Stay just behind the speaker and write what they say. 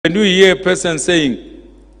When you hear a person saying,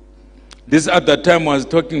 this other time I was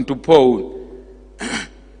talking to Paul,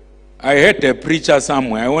 I heard a preacher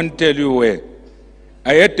somewhere, I won't tell you where.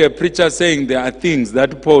 I heard a preacher saying there are things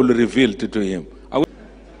that Paul revealed to him.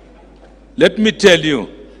 Let me tell you,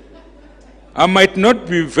 I might not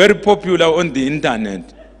be very popular on the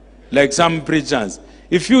internet, like some preachers.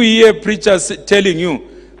 If you hear preachers telling you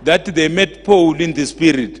that they met Paul in the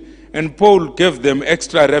spirit, and Paul gave them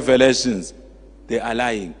extra revelations, they are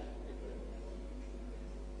lying.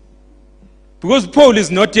 Because Paul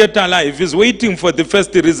is not yet alive, he's waiting for the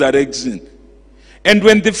first resurrection. And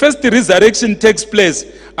when the first resurrection takes place,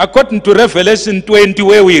 according to Revelation 20,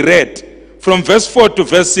 where we read, from verse 4 to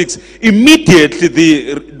verse 6, immediately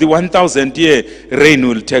the 1,000-year reign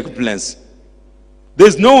will take place.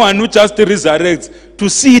 There's no one who just resurrects to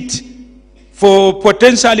sit for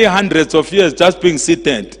potentially hundreds of years just being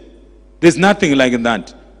seated. There's nothing like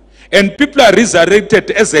that. And people are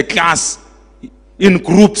resurrected as a class, in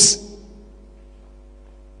groups.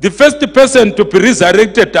 The first person to be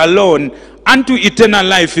resurrected alone unto eternal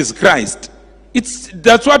life is Christ.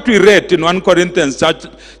 That's what we read in 1 Corinthians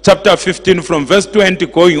chapter 15 from verse 20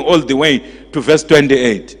 going all the way to verse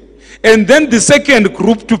 28. And then the second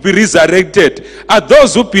group to be resurrected are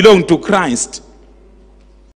those who belong to Christ.